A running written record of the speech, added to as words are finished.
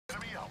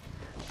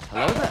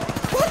Hello there.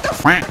 What the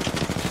f?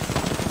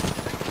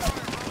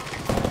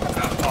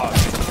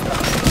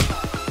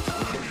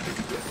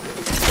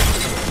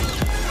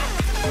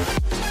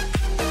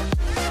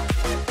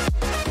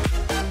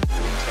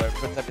 So it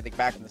puts everything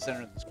back in the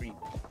center of the screen.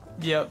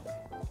 Yep.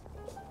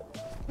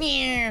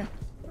 Meow.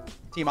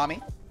 Team on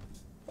me.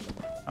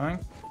 Coming.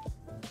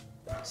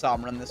 Saw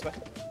him run this way.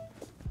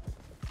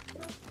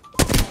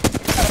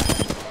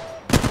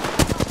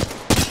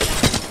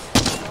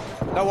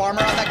 No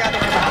armor on that guy.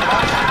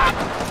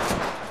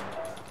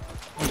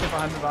 One shot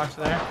behind the box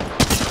there.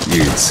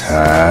 It's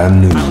high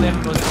noon. I only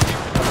have most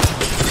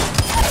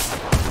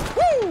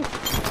Woo!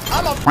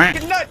 I'm a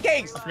fucking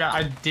nutcase. I forgot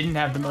I didn't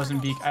have the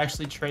Mozambique. I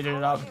actually traded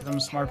it out because I'm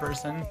a smart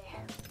person.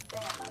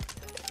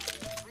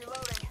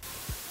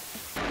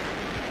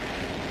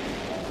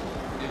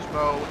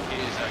 Nismo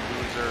is a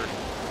loser.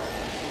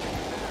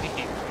 He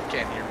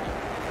can't hear me.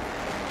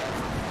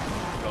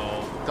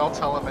 Go. Don't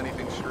tell him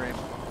anything strange.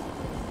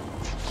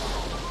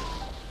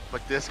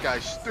 But this guy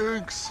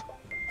stinks.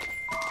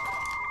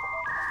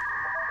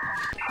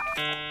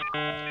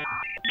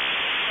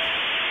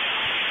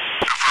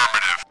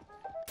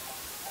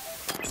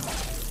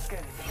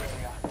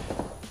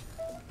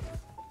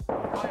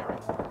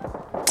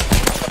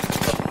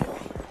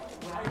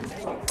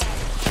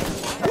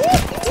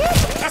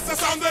 That's the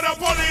sound of the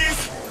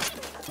police!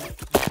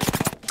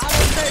 I'm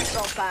on no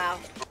profile.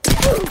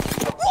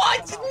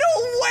 What? No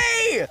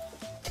way!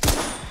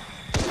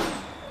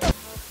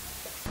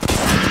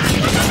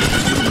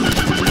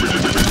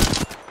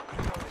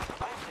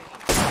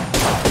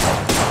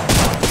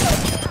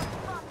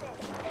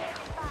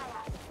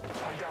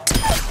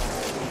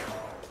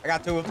 I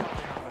got two of them.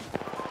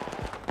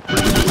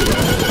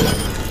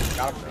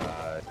 Got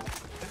him.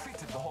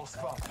 Defeated the whole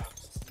squad.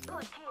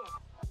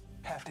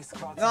 Half this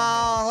squad.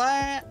 No,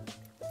 that.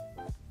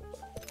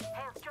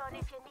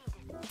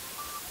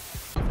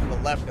 From the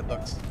left, it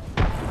looks.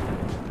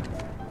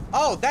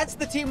 Oh, that's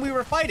the team we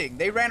were fighting.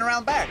 They ran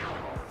around back.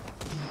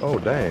 Oh,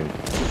 dang.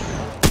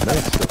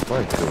 Nice to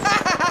fight, too.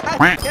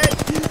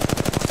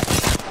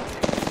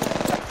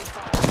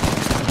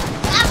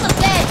 I'm a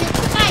bad you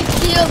might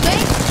kill me.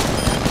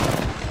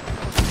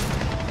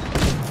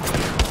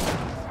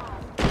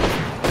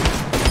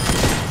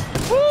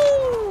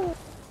 Woo!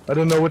 I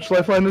didn't know which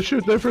lifeline to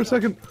shoot there for a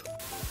second.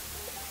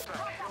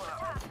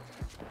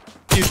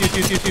 Healing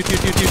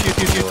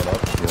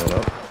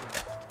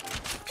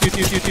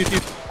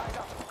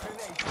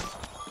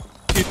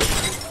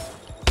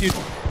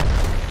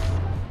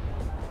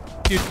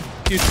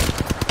up,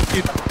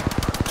 healing up.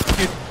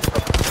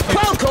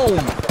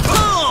 Welcome!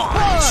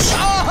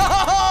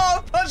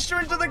 Oh! Punched her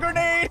into the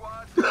grenade!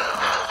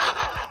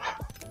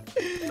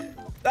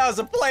 That was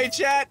a play,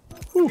 chat.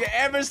 You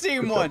ever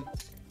seen one?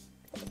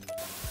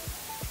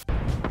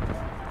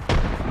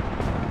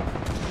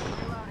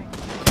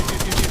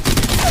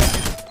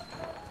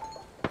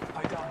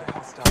 I downed the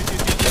hostile.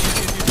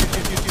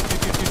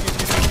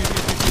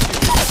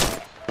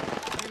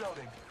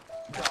 Reloading.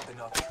 Downed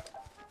enough.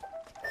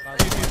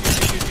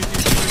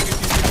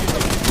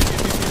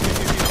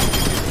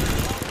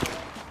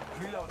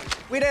 Reloading.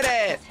 We did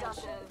it!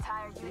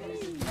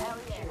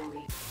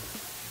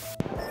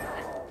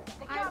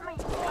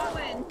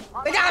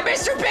 They got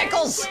Mr.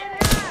 Pickles!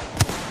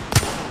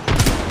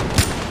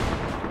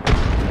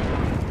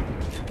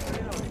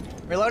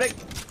 Reloading.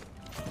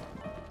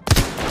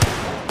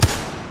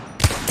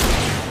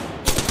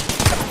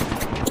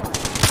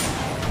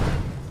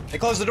 They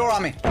closed the door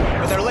on me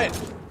with their lid.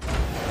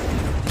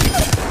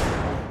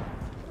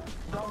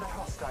 Down the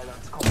hostile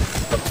and come.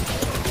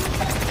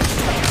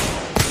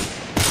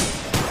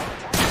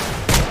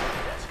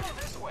 Let's go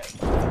this way.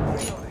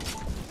 Reloading.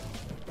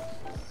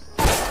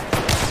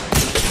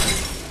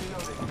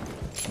 Reloading.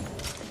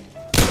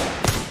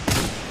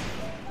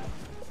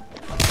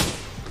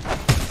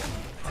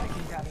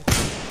 Taking damage.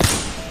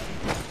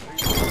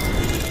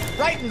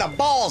 Right in the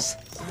balls!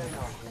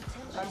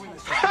 I will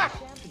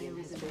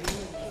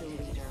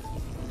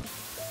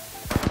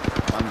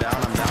I'm down,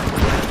 I'm down.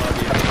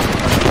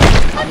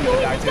 I'm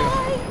gonna die too.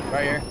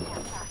 Right here.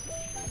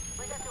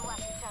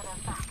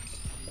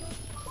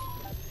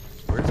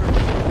 Where's her?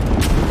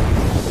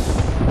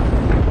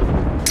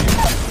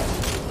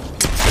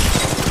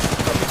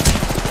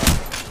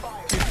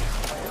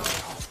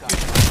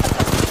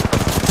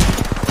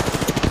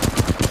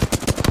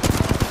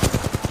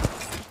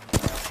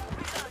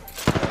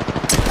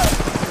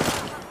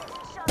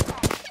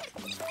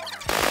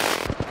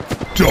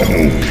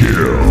 Double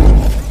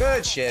kill.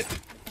 Good shit.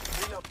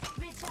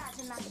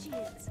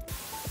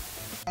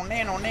 Oh,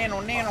 nano,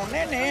 nano, nano,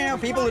 nano.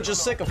 People are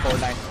just sick of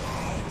Fortnite.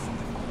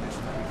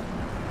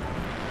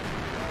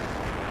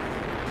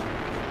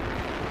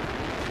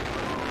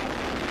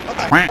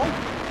 Okay.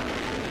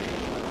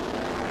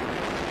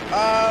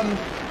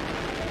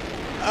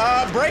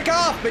 Break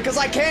off because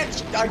I can't.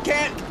 Did we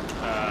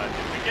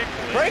get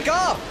Break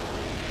off.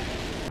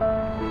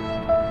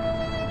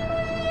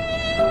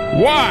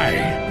 Why?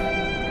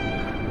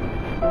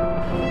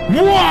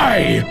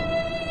 Why?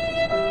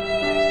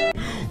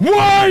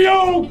 Why,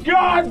 oh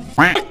god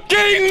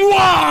fucking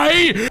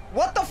why?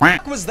 What the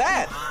fuck was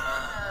that?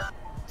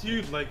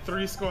 Dude, like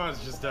 3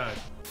 squads just died.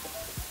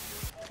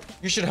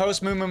 You should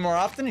host Moon more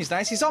often. He's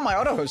nice. He's on my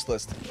auto host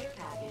list.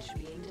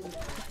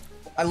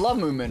 I love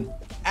Moon.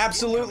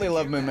 Absolutely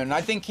love Moon.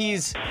 I think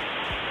he's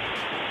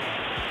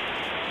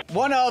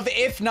one of,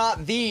 if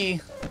not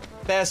the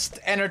best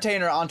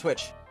entertainer on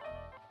Twitch.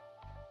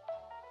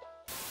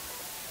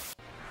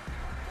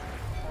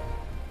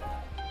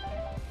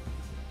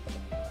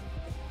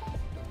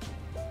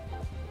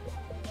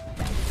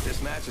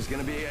 This match is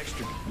gonna be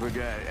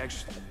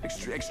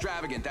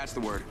extravagant, that's the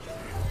word.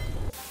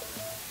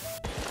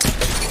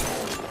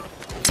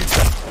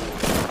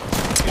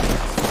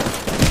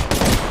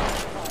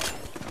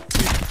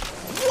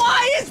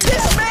 Why is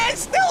this man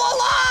still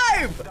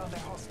alive?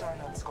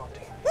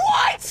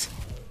 What?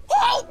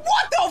 Oh,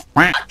 what the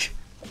fuck?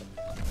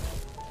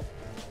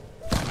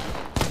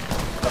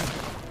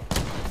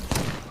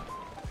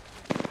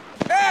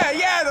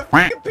 Yeah, the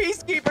fucking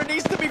peacekeeper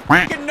needs to be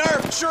fucking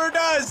nerfed. Sure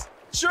does.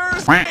 Sure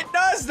as it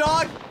does,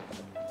 dog.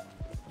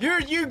 You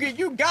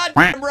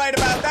goddamn right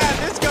about that.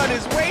 This gun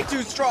is way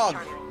too strong.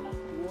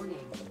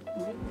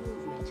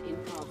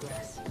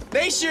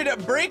 They should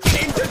break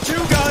it into 2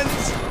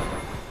 guns.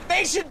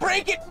 They should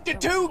break it into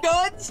 2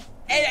 guns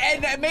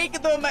and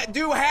make them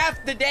do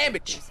half the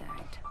damage.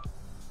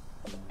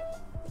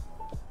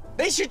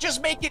 They should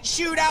just make it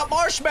shoot out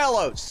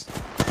marshmallows.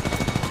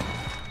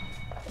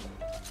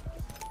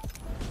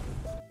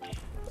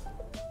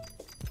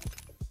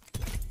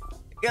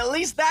 At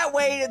least that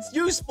way it's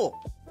useful,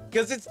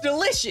 because it's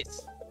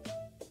delicious.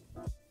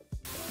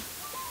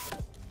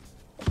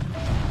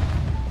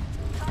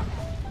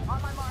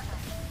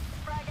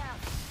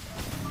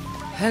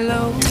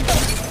 Hello.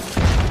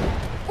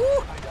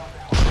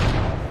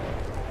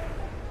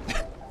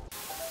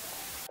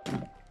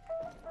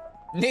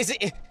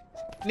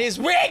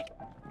 Niswig!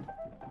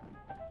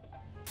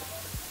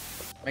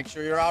 Make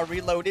sure you're all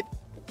reloaded.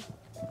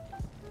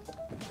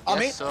 On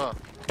me? Yes, sir.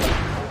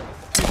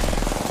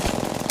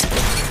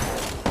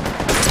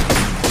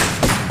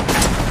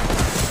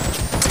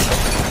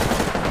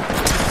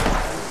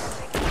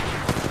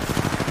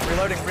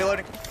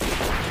 Reloading.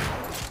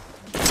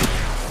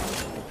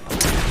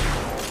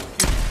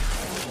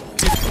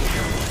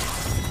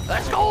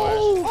 Let's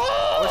go!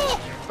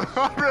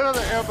 I ran out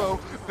of ammo.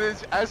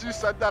 Bitch, as you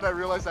said that, I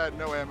realized I had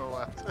no ammo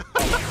left.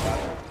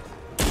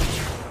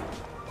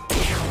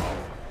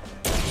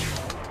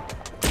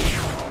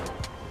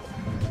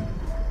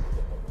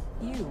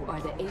 You are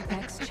the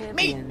Apex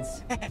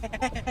champions. I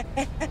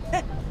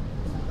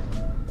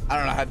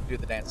don't know how to do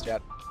the dance,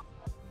 Chad.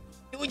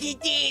 Do the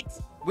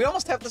dance! We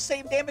almost have the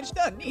same damage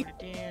done. Neat.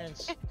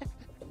 Dance.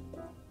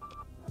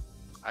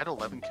 I had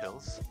 11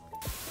 kills.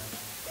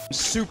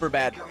 Super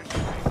bad.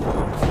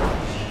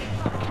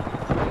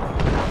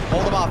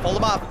 Hold him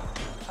off.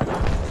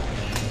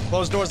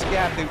 Close doors if you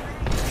have to.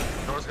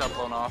 Doors got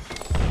blown off.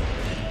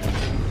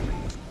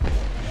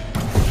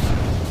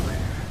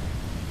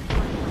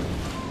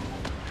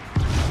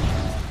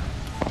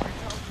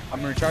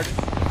 I'm recharging.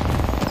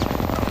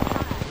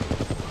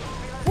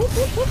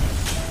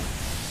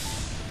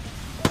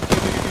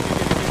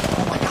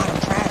 Oh my god, I'm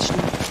trash, dude.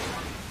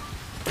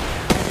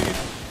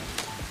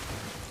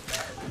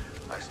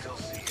 I still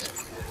see it.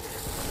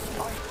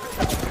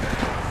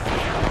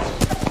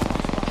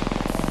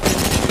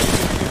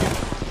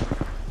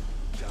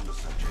 Down the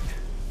subject.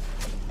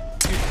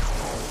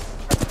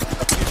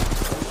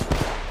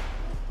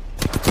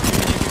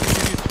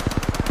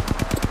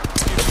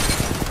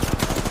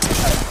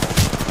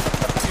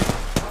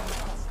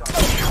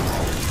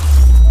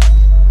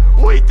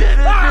 We did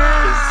it,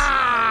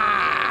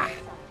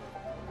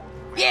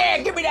 Yeah,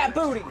 give me that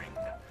booty.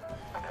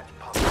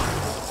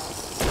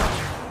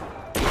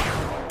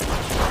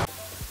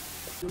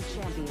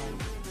 Champion.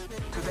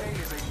 Today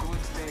is a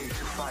good day to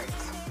fight.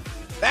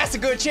 That's a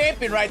good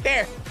champion right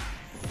there.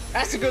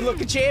 That's a good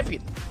looking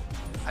champion.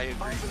 I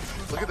agree.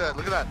 Look at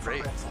that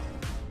rate.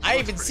 I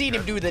even seen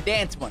him do the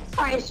dance once.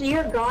 Alright, so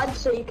you're God,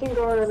 so you can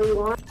go wherever you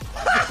want.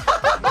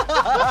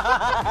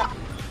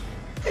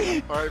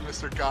 Alright,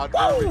 Mr. God,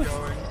 where are we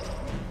going?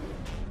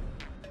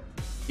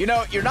 You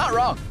know, you're not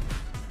wrong.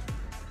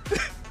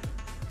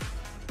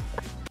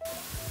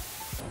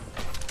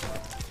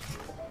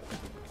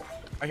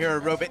 I hear a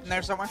robot in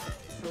there somewhere.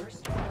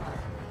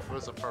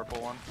 Where's the purple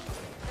one?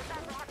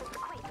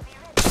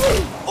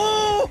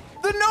 Oh,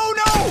 the no!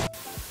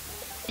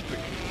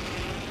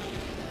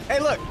 Hey,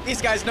 look,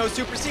 these guys know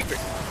super secret.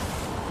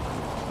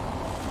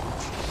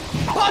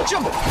 Punch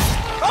him!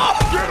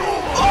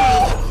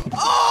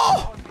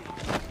 Oh!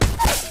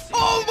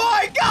 Oh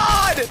my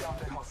God!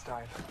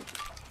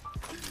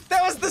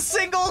 That was the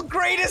single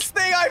greatest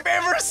thing I've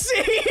ever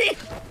seen!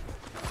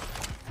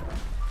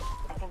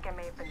 I think I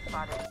may have been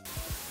spotted.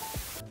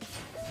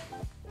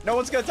 No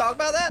one's gonna talk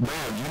about that?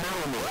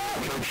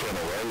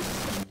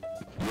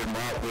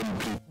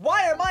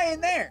 Why am I in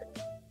there?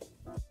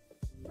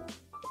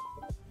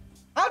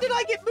 How did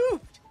I get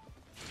moved?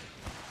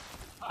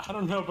 I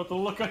don't know, but the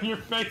look on your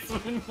face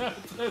when that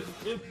says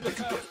did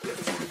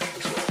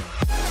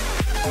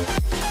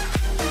that.